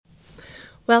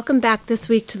Welcome back this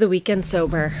week to the Weekend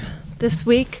Sober. This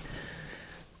week,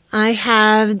 I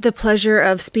have the pleasure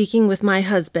of speaking with my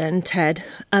husband, Ted,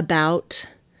 about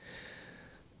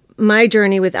my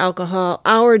journey with alcohol,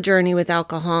 our journey with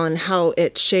alcohol, and how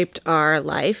it shaped our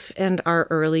life and our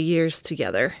early years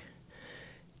together,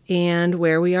 and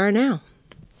where we are now.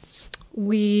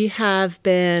 We have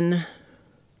been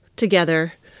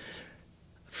together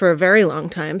for a very long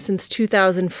time, since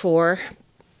 2004,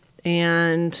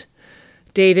 and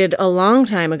dated a long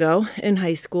time ago in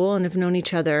high school and have known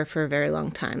each other for a very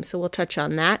long time. So we'll touch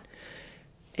on that.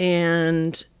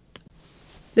 And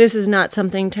this is not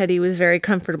something Teddy was very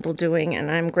comfortable doing, and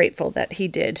I'm grateful that he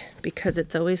did, because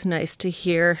it's always nice to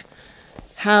hear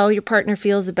how your partner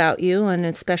feels about you, and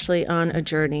especially on a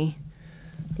journey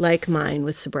like mine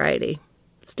with sobriety.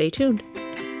 Stay tuned.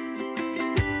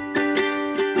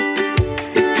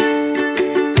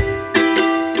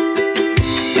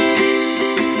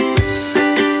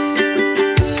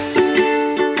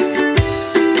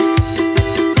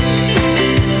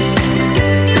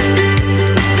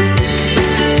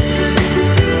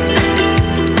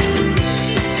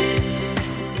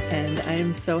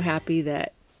 So happy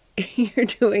that you're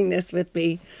doing this with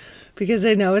me, because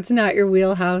I know it's not your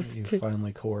wheelhouse. You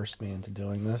finally coerced me into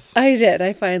doing this. I did.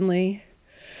 I finally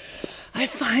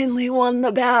won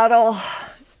the battle.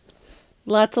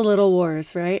 Lots of little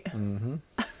wars, right? Mm-hmm.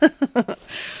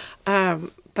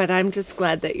 But I'm just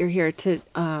glad that you're here to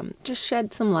just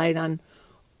shed some light on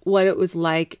what it was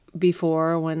like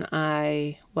before, when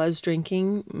I was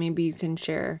drinking. Maybe you can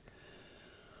share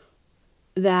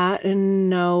that and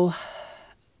know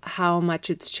how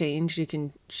much it's changed. You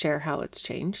can share how it's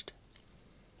changed.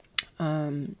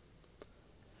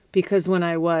 Because when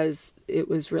it was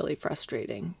really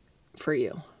frustrating for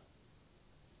you.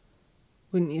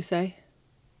 Wouldn't you say?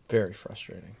 Very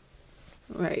frustrating.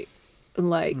 Right.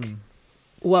 Like,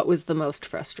 what was the most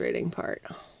frustrating part?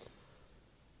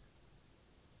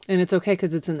 And it's okay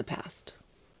because it's in the past.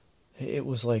 It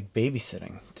was like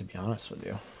babysitting, to be honest with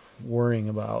you. Worrying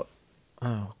about,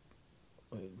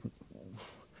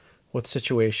 what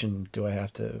situation do I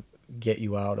have to get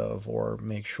you out of, or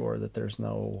make sure that there's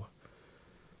no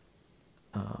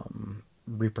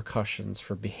repercussions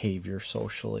for behavior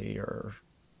socially, or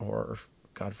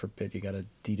God forbid you got a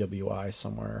DWI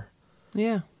somewhere.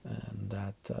 Yeah. And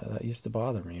that used to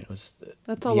bother me. It was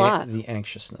that's a lot. The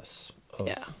anxiousness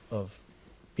of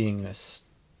being in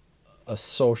a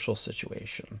social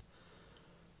situation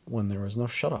when there was no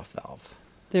shutoff valve.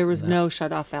 There was no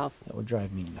shutoff valve. That would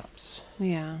drive me nuts.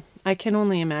 Yeah. I can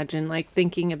only imagine, like,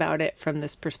 thinking about it from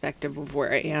this perspective of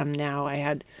where I am now. I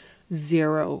had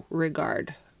zero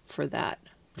regard for that,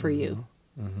 for you.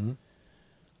 Mm-hmm.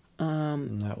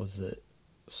 And that was the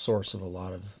source of a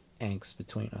lot of angst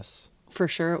between us. For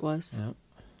sure it was. Yep.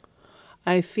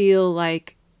 I feel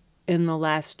like in the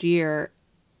last year,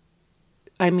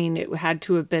 I mean, it had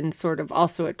to have been sort of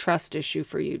also a trust issue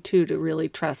for you, too, to really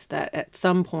trust that at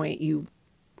some point you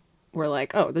were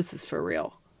like, oh, this is for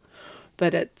real.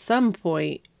 But at some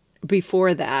point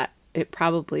before that, it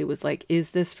probably was like,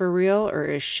 is this for real? Or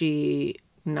is she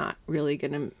not really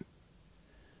going to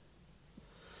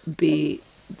be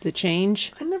the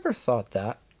change? I never thought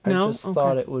that. No? I just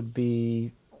thought it would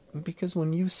be, because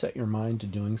when you set your mind to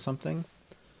doing something,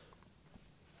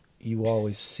 you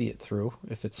always see it through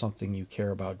if it's something you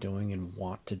care about doing and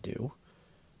want to do.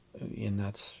 And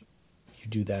you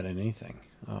do that in anything.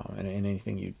 And in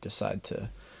anything you decide to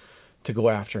go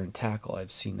after and tackle.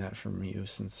 I've seen that from you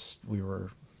since we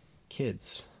were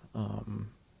kids.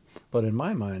 But in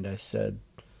my mind, I said,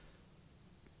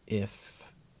 if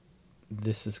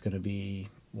this is going to be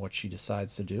what she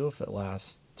decides to do, if it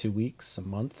lasts 2 weeks, a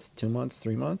month, 2 months,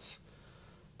 3 months,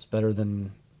 it's better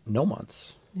than no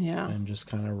months. Yeah. And just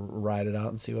kind of ride it out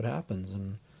and see what happens.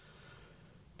 And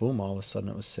boom, all of a sudden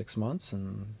it was 6 months,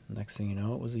 and next thing you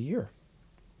know, it was a year,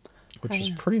 which is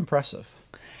pretty impressive.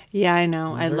 Yeah, I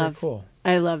know. Cool.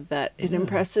 I love that it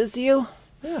impresses you.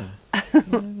 Yeah.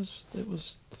 It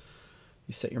was.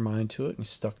 You set your mind to it and you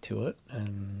stuck to it,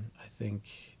 and I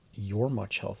think you're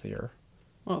much healthier.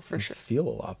 Well, for sure. Feel a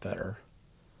lot better,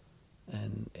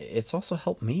 and it's also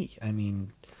helped me. I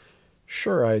mean,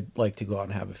 sure, I'd like to go out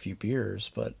and have a few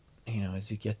beers, but as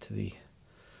you get to the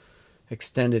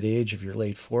extended age of your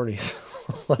late 40s,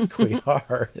 like we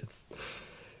are, it's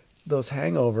those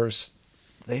hangovers.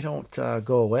 They don't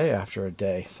go away after a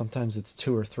day. Sometimes it's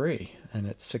 2 or 3, and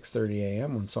at 6:30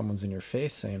 a.m. when someone's in your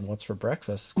face saying, "What's for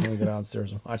breakfast? Can we go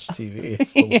downstairs and watch TV?"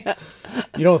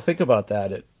 You don't think about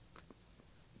that at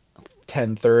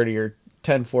 10:30 or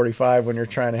 10:45 when you're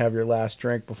trying to have your last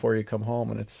drink before you come home,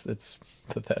 and it's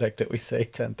pathetic that we say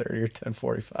 10:30 or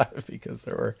 10:45 because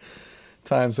there were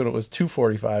times when it was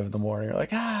 2:45 in the morning. You're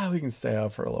like, we can stay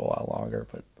out for a little while longer,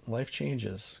 but life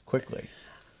changes quickly.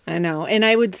 I know. And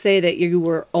I would say that you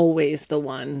were always the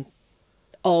one,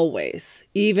 always,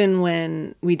 even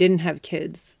when we didn't have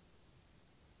kids,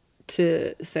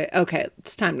 to say, okay,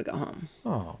 it's time to go home.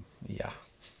 Oh, yeah.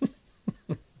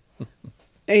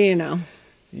 You know.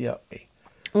 Yep.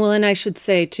 Well, and I should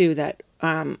say, too, that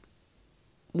Ted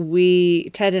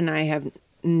and I have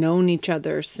known each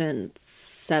other since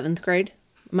 7th grade.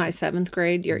 My 7th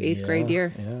grade, your 8th grade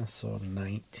year. Yeah, so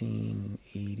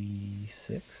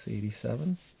 1986,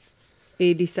 87.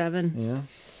 87. Yeah.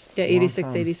 Yeah,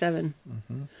 86, 87.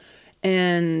 Mm-hmm.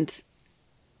 And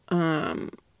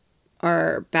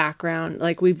our background,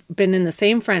 like we've been in the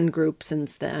same friend group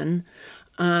since then.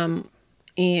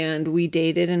 And we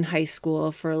dated in high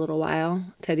school for a little while.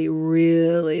 Teddy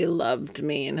really loved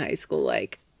me in high school,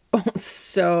 like,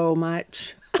 so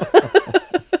much.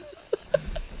 It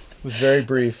was very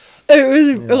brief. It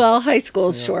was, well, high school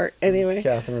is short anyway.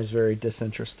 Catherine was very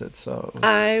disinterested, so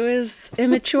I was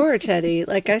immature, Teddy.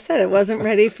 Like I said, I wasn't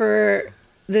ready for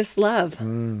this love.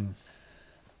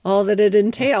 All that it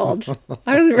entailed.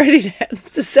 I wasn't ready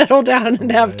to settle down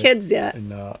and have kids yet.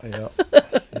 No, yeah.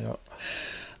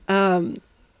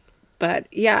 But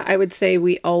yeah, I would say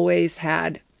we always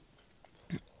had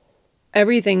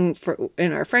everything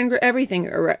in our friend group. Everything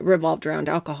revolved around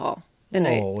alcohol. And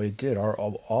it did.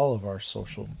 All of our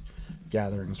social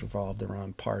gatherings revolved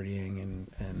around partying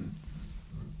and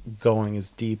going as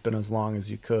deep and as long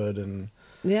as you could, and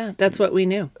yeah, that's what we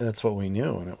knew. That's what we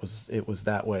knew, and it was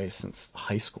that way since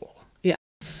high school. Yeah,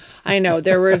 I know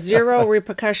there were zero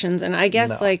repercussions, and I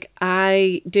guess like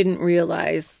I didn't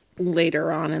realize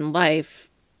later on in life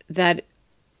that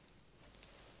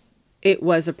it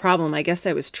was a problem. I guess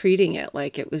I was treating it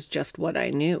like it was just what I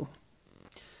knew.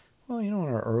 Well, in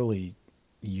our early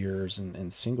years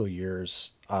and single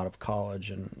years out of college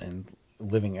and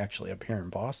living actually up here in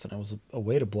Boston, it was a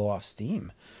way to blow off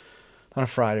steam on a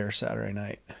Friday or Saturday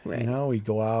night. Right. We'd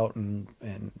go out and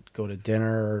go to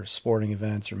dinner or sporting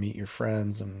events or meet your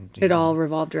friends. And it all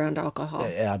revolved around alcohol.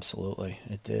 Absolutely.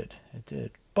 It did.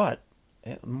 But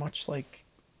much like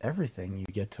everything, you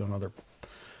get to another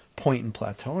point and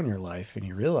plateau in your life and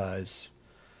you realize,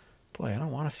 boy, I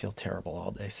don't want to feel terrible all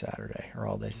day Saturday or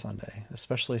all day Sunday,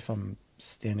 especially if I'm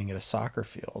standing at a soccer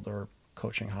field or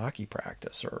coaching hockey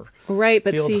practice or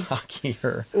field hockey.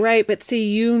 Right, but see,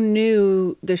 you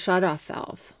knew the shutoff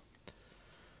valve.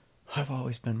 I've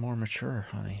always been more mature,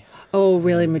 honey. Oh,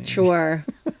 really mature.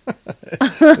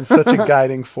 It's such a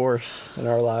guiding force in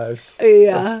our lives.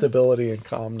 Yeah. Of stability and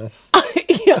calmness.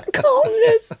 Yeah,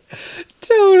 calmness.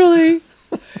 Totally.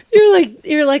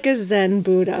 You're like a Zen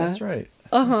Buddha. That's right.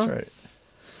 Uh-huh. That's right.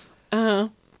 Uh-huh.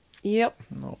 Yep.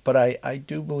 No, but I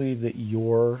do believe that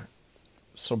your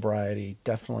sobriety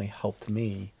definitely helped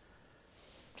me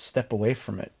step away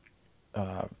from it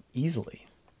easily.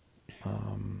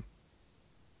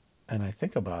 And I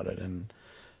think about it, and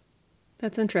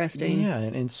that's interesting. Yeah,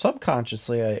 and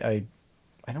subconsciously, I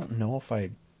don't know if I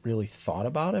really thought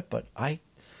about it, but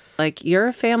like, you're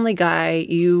a family guy.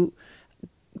 You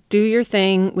do your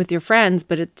thing with your friends,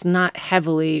 but it's not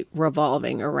heavily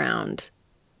revolving around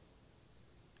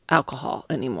alcohol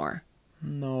anymore.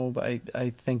 No, but I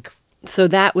think... So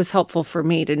that was helpful for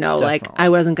me to know, Definitely. like, I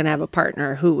wasn't going to have a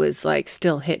partner who was, like,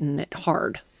 still hitting it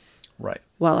hard. Right.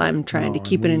 While I'm trying to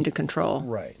keep it under control.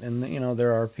 Right. And,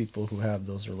 there are people who have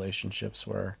those relationships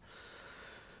where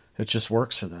it just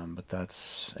works for them,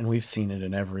 and we've seen it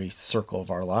in every circle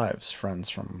of our lives, friends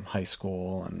from high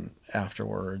school and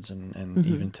afterwards, and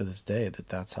Mm-hmm. even to this day,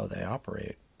 that's how they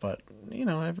operate. But,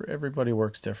 everybody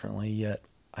works differently, yet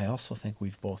I also think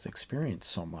we've both experienced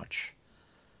so much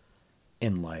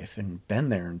in life and been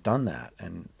there and done that,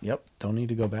 and don't need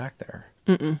to go back there.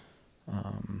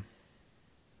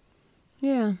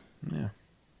 Yeah.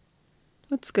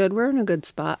 That's good. We're in a good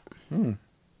spot. I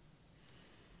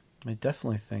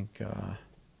definitely think and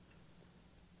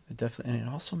it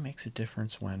also makes a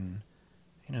difference when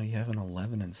you have an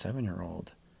 11 and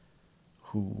 7-year-old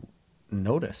who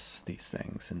notice these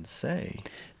things and say,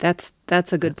 that's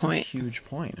a good point. A huge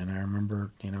point. And I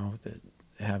remember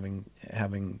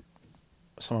having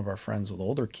some of our friends with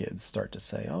older kids start to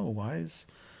say, oh, why is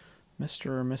Mr.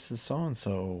 or Mrs.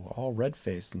 So-and-so all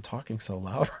red-faced and talking so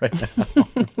loud right now?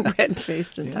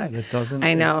 Red-faced and talking. It doesn't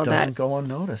go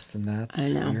unnoticed,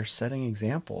 and you're setting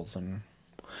examples. And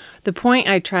the point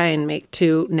I try and make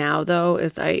too now, though,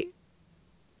 is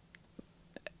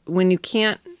when you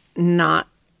can't not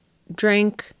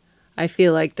drink, I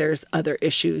feel like there's other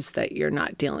issues that you're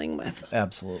not dealing with.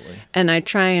 Absolutely. And I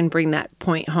try and bring that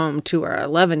point home to our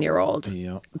 11-year-old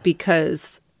Yep.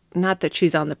 because not that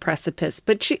she's on the precipice,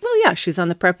 but she's on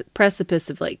the precipice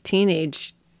of like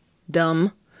teenage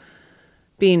dumb,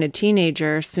 being a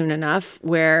teenager soon enough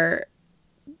where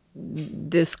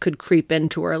this could creep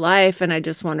into her life. And I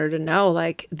just want her to know,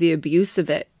 like, the abuse of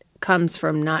it comes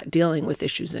from not dealing with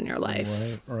issues in your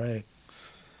life. Right.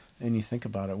 And you think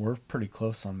about it, we're pretty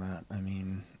close on that. I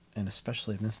mean, and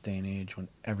especially in this day and age when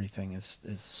everything is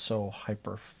so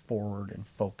hyper forward and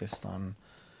focused on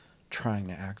trying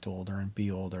to act older and be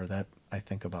older, that I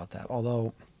think about that.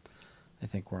 Although I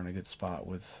think we're in a good spot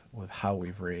with how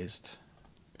we've raised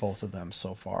both of them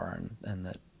so far, and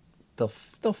that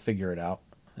they'll figure it out.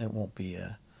 It won't be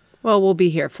a... Well, we'll be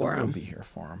here for them. We'll be here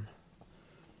for them.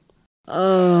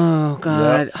 Oh,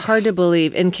 God. Yep. Hard to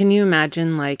believe. And can you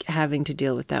imagine, like, having to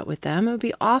deal with that with them? It would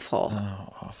be awful.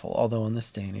 Oh, awful. Although in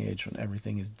this day and age when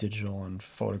everything is digital and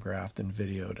photographed and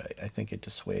videoed, I think it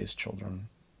dissuades children,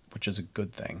 which is a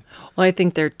good thing. Well, I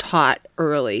think they're taught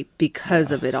early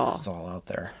because of it all. It's all out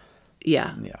there.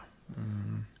 Yeah. Yeah.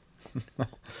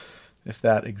 If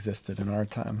that existed in our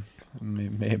time, it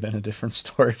may have been a different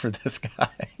story for this guy.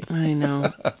 I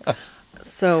know.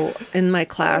 So in my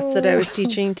class that I was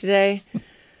teaching today,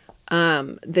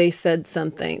 they said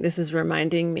something. This is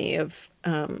reminding me of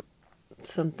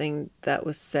something that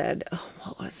was said. Oh,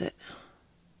 what was it?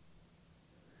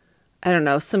 I don't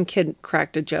know. Some kid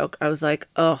cracked a joke. I was like,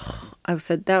 oh, I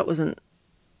said that wasn't,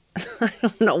 I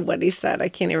don't know what he said. I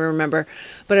can't even remember.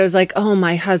 But I was like, oh,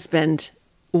 my husband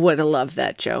would have loved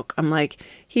that joke. I'm like,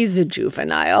 he's a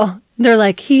juvenile. They're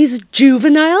like, he's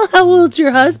juvenile? How old's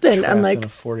your husband? I'm like, in a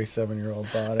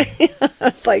 47-year-old body. I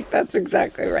was like, that's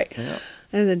exactly right. Yeah.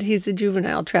 I said, he's a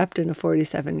juvenile trapped in a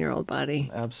 47-year-old body.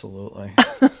 Absolutely.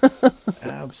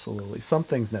 Absolutely. Some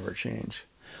things never change.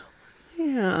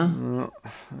 Yeah. No,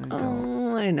 I don't.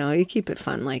 Oh, I know. You keep it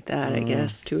fun like that, I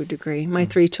guess, to a degree. My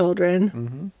 3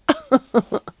 children.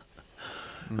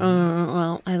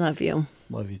 Well, I love you.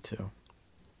 Love you too.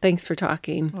 Thanks for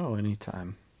talking. Oh,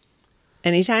 anytime.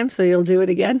 Anytime, so you'll do it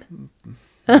again?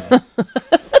 Yeah.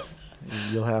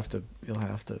 You'll have to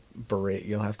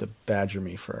badger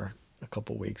me for a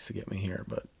couple weeks to get me here,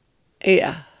 but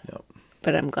Yeah. yep.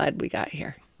 But I'm glad we got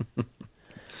here.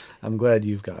 I'm glad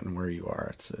you've gotten where you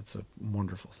are. It's a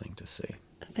wonderful thing to see.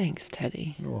 Thanks,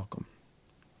 Teddy. You're welcome.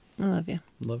 I love you.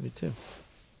 Love you too.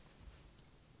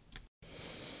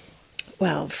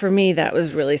 Well, for me, that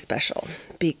was really special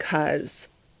because,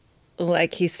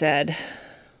 like he said,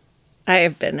 I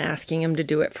have been asking him to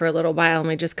do it for a little while and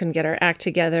we just couldn't get our act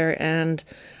together. And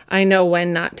I know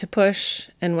when not to push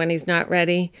and when he's not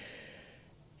ready.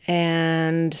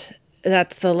 And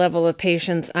that's the level of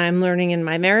patience I'm learning in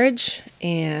my marriage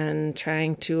and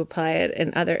trying to apply it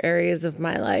in other areas of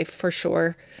my life for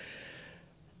sure.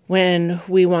 When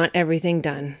we want everything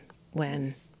done,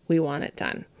 when we want it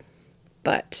done.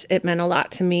 But it meant a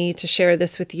lot to me to share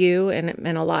this with you, and it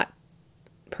meant a lot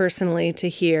personally to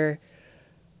hear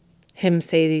him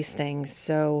say these things.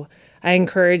 So I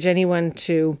encourage anyone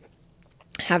to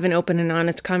have an open and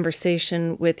honest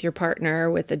conversation with your partner,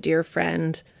 with a dear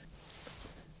friend,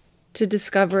 to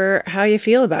discover how you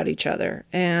feel about each other.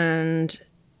 And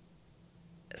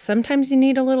sometimes you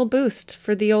need a little boost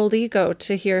for the old ego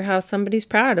to hear how somebody's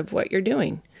proud of what you're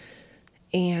doing.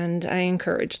 And I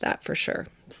encourage that for sure.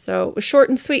 So it was short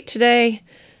and sweet today,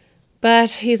 but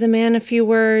he's a man of few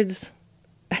words,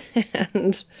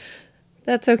 and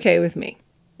that's okay with me.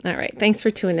 All right. Thanks for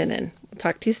tuning in. We'll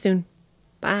talk to you soon.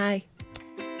 Bye.